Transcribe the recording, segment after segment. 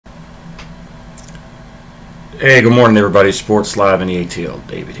Hey, good morning, everybody. Sports Live in the ATL.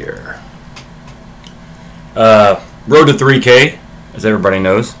 David here. Road to 3K, as everybody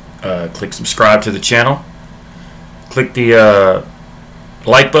knows. Click subscribe to the channel. Click the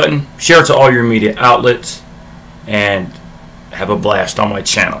like button. Share it to all your media outlets. And have a blast on my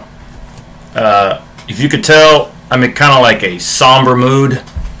channel. If you could tell, I'm in kind of like a somber mood.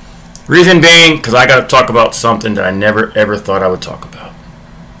 Reason being, because I got to talk about something that I never ever thought I would talk about.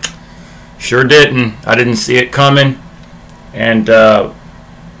 Sure didn't. I didn't see it coming. And I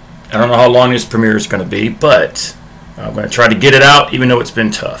don't know how long this premiere is going to be, but I'm going to try to get it out, even though it's been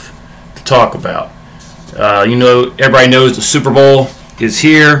tough to talk about. Everybody knows the Super Bowl is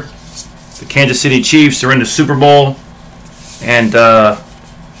here. The Kansas City Chiefs are in the Super Bowl. And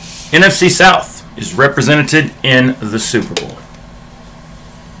NFC South is represented in the Super Bowl.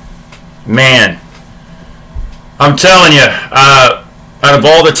 Man, I'm telling you, out of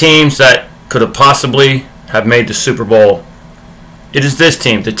all the teams that could have possibly have made the Super Bowl, it is this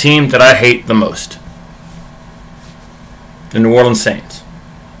team, the team that I hate the most. The New Orleans Saints.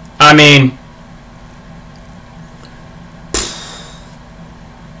 I mean,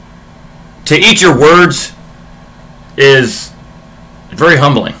 to eat your words is very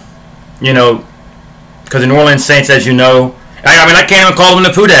humbling. You know, because the New Orleans Saints, as you know, I mean, I can't even call them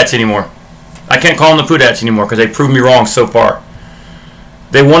the Poodats anymore. I can't call them the Poodats anymore because they proved me wrong so far.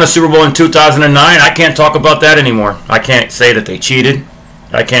 They won a Super Bowl in 2009. I can't talk about that anymore. I can't say that they cheated.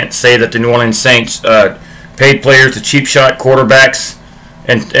 I can't say that the New Orleans Saints paid players to cheap shot quarterbacks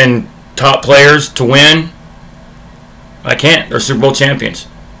and top players to win. I can't. They're Super Bowl champions.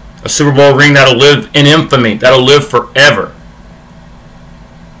 A Super Bowl ring that'll live in infamy. That'll live forever.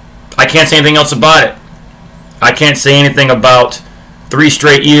 I can't say anything else about it. I can't say anything about 3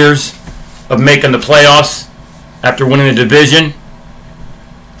 straight years of making the playoffs after winning the division.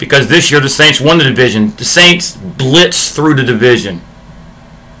 Because this year the Saints won the division. The Saints blitzed through the division.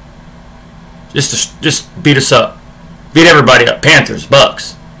 Just beat us up. Beat everybody up. Panthers,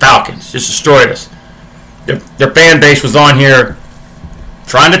 Bucks, Falcons. Just destroyed us. Their fan base was on here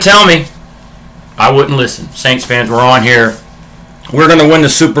trying to tell me. I wouldn't listen. Saints fans were on here. We're going to win the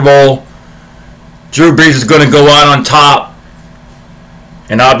Super Bowl. Drew Brees is going to go out on top.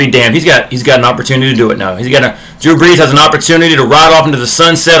 And I'll be damned. He's got an opportunity to do it now. Drew Brees has an opportunity to ride off into the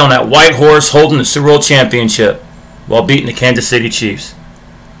sunset on that white horse holding the Super Bowl championship while beating the Kansas City Chiefs.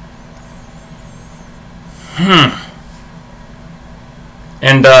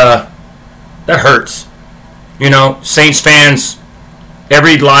 And that hurts. You know, Saints fans,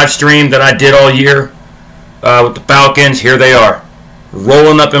 every live stream that I did all year with the Falcons, here they are.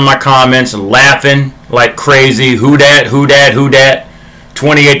 Rolling up in my comments and laughing like crazy. Who dat, who dat, who dat.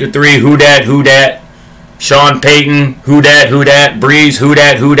 28-3, who dat, who dat. Sean Payton, who dat, who dat. Breeze, who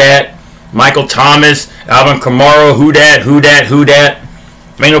dat, who dat. Michael Thomas, Alvin Kamara, who dat, who dat, who dat.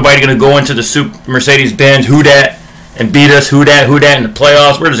 Ain't nobody going to go into the Mercedes-Benz, who dat, and beat us, who dat, in the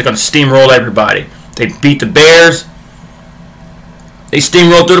playoffs. We're just going to steamroll everybody. They beat the Bears. They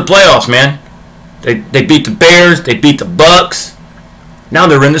steamrolled through the playoffs, man. They beat the Bears. They beat the Bucks. Now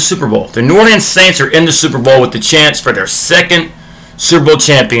they're in the Super Bowl. The New Orleans Saints are in the Super Bowl with the chance for their second Super Bowl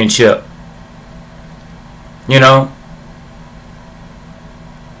championship. You know?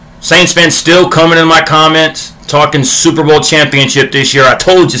 Saints fans still coming in my comments talking Super Bowl championship this year. I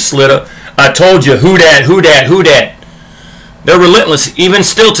told you, SLITA. I told you, who dat, who dat, who dat. They're relentless, even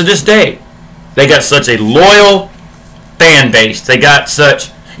still to this day. They got such a loyal fan base. They got such...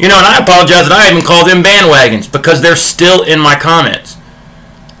 You know, and I apologize that I even call them bandwagons because they're still in my comments.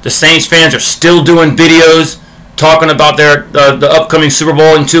 The Saints fans are still doing videos talking about the upcoming Super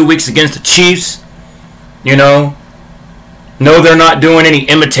Bowl in 2 weeks against the Chiefs. You know, no, they're not doing any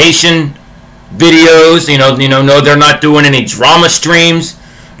imitation videos. No, they're not doing any drama streams.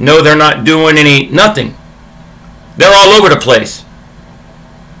 No, they're not doing nothing. They're all over the place.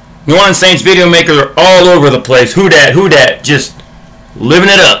 New Orleans Saints video makers are all over the place. Who dat, just living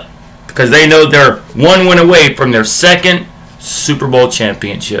it up because they know they're one win away from their second Super Bowl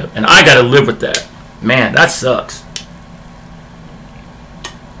championship. And I got to live with that. Man, that sucks.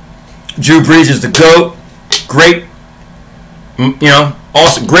 Drew Brees is the GOAT. Great,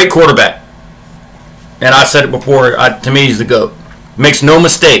 awesome, great quarterback. And I've said it before, to me, he's the GOAT. Makes no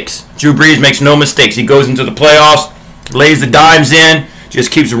mistakes. Drew Brees makes no mistakes. He goes into the playoffs, lays the dimes in,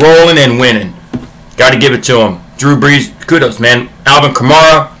 just keeps rolling and winning. Got to give it to him. Drew Brees, kudos, man. Alvin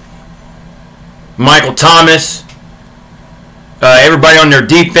Kamara, Michael Thomas, everybody on their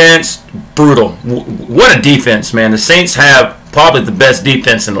defense, brutal. What a defense, man. The Saints have probably the best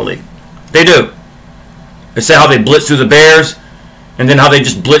defense in the league. They do. They say how they blitz through the Bears. And then how they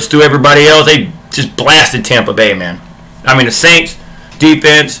just blitzed through everybody else. They just blasted Tampa Bay, man. I mean, the Saints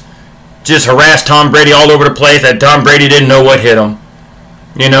defense just harassed Tom Brady all over the place. That Tom Brady didn't know what hit him.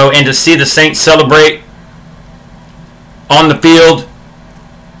 You know, and to see the Saints celebrate on the field,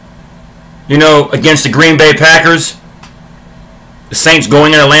 you know, against the Green Bay Packers, the Saints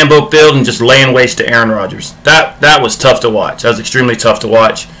going into Lambeau Field and just laying waste to Aaron Rodgers. That was tough to watch. That was extremely tough to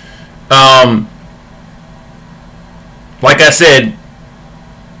watch. Like I said,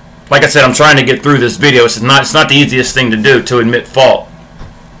 I'm trying to get through this video. It's not the easiest thing to do, to admit fault.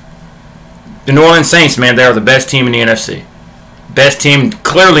 The New Orleans Saints, man, they are the best team in the NFC. Best team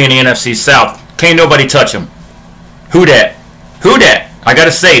clearly in the NFC South. Can't nobody touch them. Who dat? Who dat? I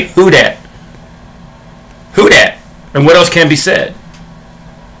gotta say, who dat? Who dat? And what else can be said?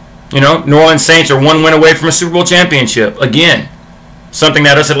 You know, New Orleans Saints are one win away from a Super Bowl championship. Again, something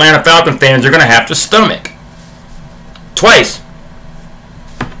that us Atlanta Falcon fans are going to have to stomach. Twice.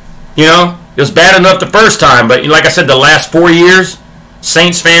 You know, it was bad enough the first time, but like I said, the last 4 years,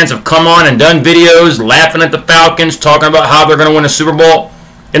 Saints fans have come on and done videos laughing at the Falcons, talking about how they're going to win a Super Bowl,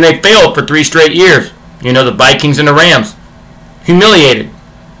 and they failed for 3 straight years. You know, the Vikings and the Rams. Humiliated.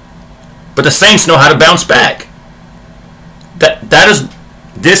 But the Saints know how to bounce back.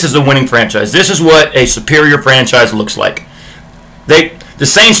 This is a winning franchise. This is what a superior franchise looks like. The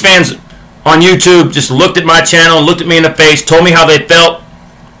Saints fans on YouTube just looked at my channel, looked at me in the face, told me how they felt,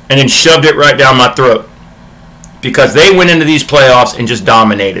 and then shoved it right down my throat. Because they went into these playoffs and just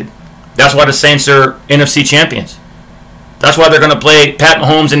dominated. That's why the Saints are NFC champions. That's why they're going to play Pat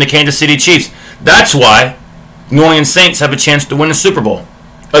Mahomes and the Kansas City Chiefs. That's why New Orleans Saints have a chance to win the Super Bowl.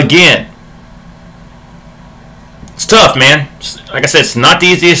 Again. It's tough, man. Like I said, it's not the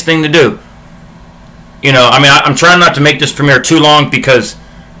easiest thing to do. You know, I mean, I'm trying not to make this premiere too long because,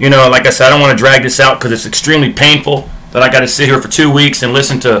 you know, like I said, I don't want to drag this out because it's extremely painful that I got to sit here for 2 weeks and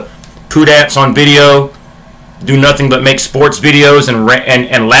listen to Poodats on video, do nothing but make sports videos and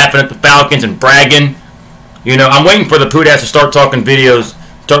laughing at the Falcons and bragging. You know, I'm waiting for the Poodats to start making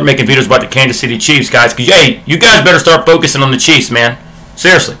videos about the Kansas City Chiefs, guys. Because, hey, you guys better start focusing on the Chiefs, man.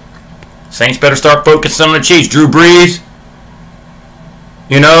 Seriously. Saints better start focusing on the Chiefs. Drew Brees,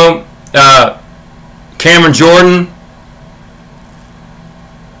 you know, Cameron Jordan,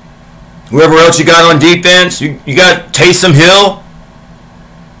 whoever else you got on defense. You got Taysom Hill.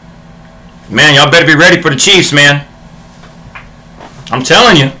 Man, y'all better be ready for the Chiefs, man. I'm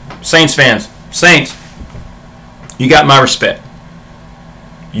telling you, Saints fans, Saints, you got my respect.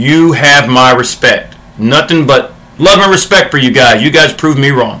 You have my respect. Nothing but love and respect for you guys. You guys proved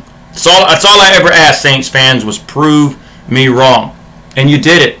me wrong. That's all I ever asked, Saints fans, was prove me wrong. And you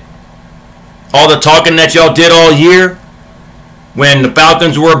did it. All the talking that y'all did all year, when the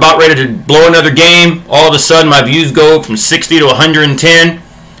Falcons were about ready to blow another game, all of a sudden my views go from 60 to 110.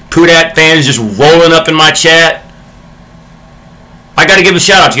 Poodat fans just rolling up in my chat. I got to give a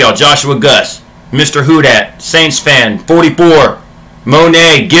shout out to y'all. Joshua Gus, Mr. Hoodat, Saints fan, 44,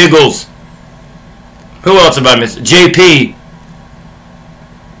 Monet, Giggles. Who else have I missed? JP.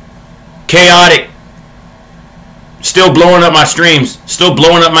 Chaotic, still blowing up my streams, still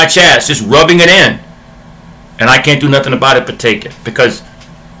blowing up my chats, just rubbing it in. And I can't do nothing about it but take it. Because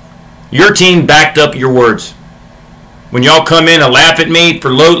your team backed up your words. When y'all come in and laugh at me for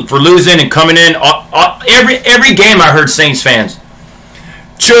losing and coming in, every game I heard Saints fans.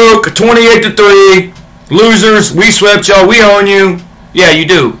 Choke, 28-3, losers, we swept y'all, we own you. Yeah, you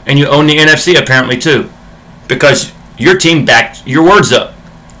do. And you own the NFC apparently too. Because your team backed your words up.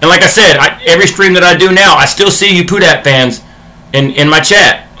 And like I said, every stream that I do now, I still see you Poodat fans in my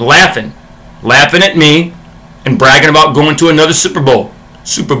chat laughing at me and bragging about going to another Super Bowl.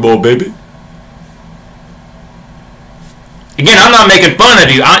 Super Bowl, baby. Again, I'm not making fun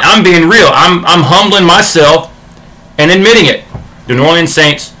of you. I'm being real. I'm humbling myself and admitting it. The New Orleans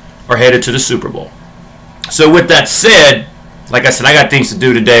Saints are headed to the Super Bowl. So with that said, like I said, I got things to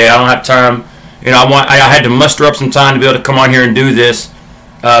do today. I don't have time. You know, I had to muster up some time to be able to come on here and do this.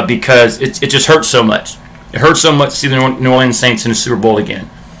 Because it just hurts so much. It hurts so much to see the New Orleans Saints in the Super Bowl again.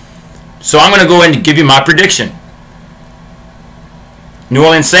 So I'm going to go ahead and give you my prediction. New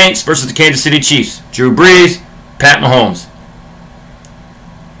Orleans Saints versus the Kansas City Chiefs. Drew Brees, Pat Mahomes.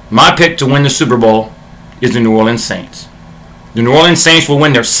 My pick to win the Super Bowl is the New Orleans Saints. The New Orleans Saints will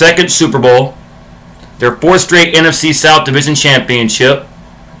win their second Super Bowl, their 4th straight NFC South Division Championship.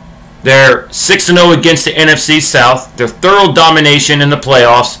 They're 6-0 against the NFC South. Their thorough domination in the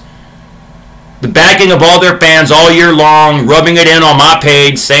playoffs. The backing of all their fans all year long, rubbing it in on my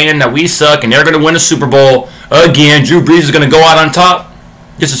page, saying that we suck and they're going to win a Super Bowl. Again, Drew Brees is going to go out on top.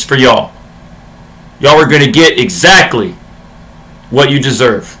 This is for y'all. Y'all are going to get exactly what you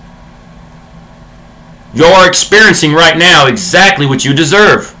deserve. Y'all are experiencing right now exactly what you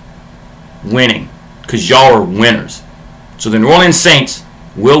deserve. Winning. Because y'all are winners. So the New Orleans Saints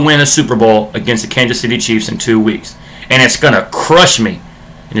will win a Super Bowl against the Kansas City Chiefs in 2 weeks. And it's going to crush me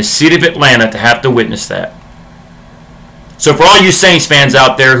in the city of Atlanta to have to witness that. So for all you Saints fans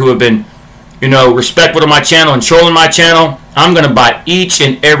out there who have been, respectful to my channel and trolling my channel, I'm going to buy each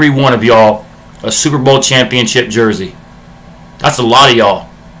and every one of y'all a Super Bowl championship jersey. That's a lot of y'all.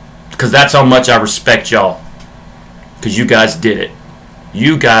 Because that's how much I respect y'all. Because you guys did it.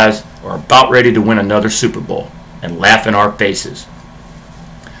 You guys are about ready to win another Super Bowl and laugh in our faces.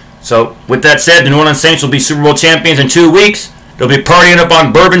 So, with that said, the New Orleans Saints will be Super Bowl champions in 2 weeks. They'll be partying up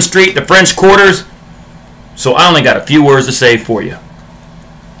on Bourbon Street, the French Quarters. So, I only got a few words to say for you.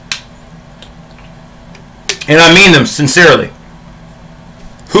 And I mean them sincerely.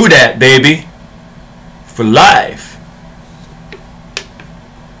 Who dat, baby? For life.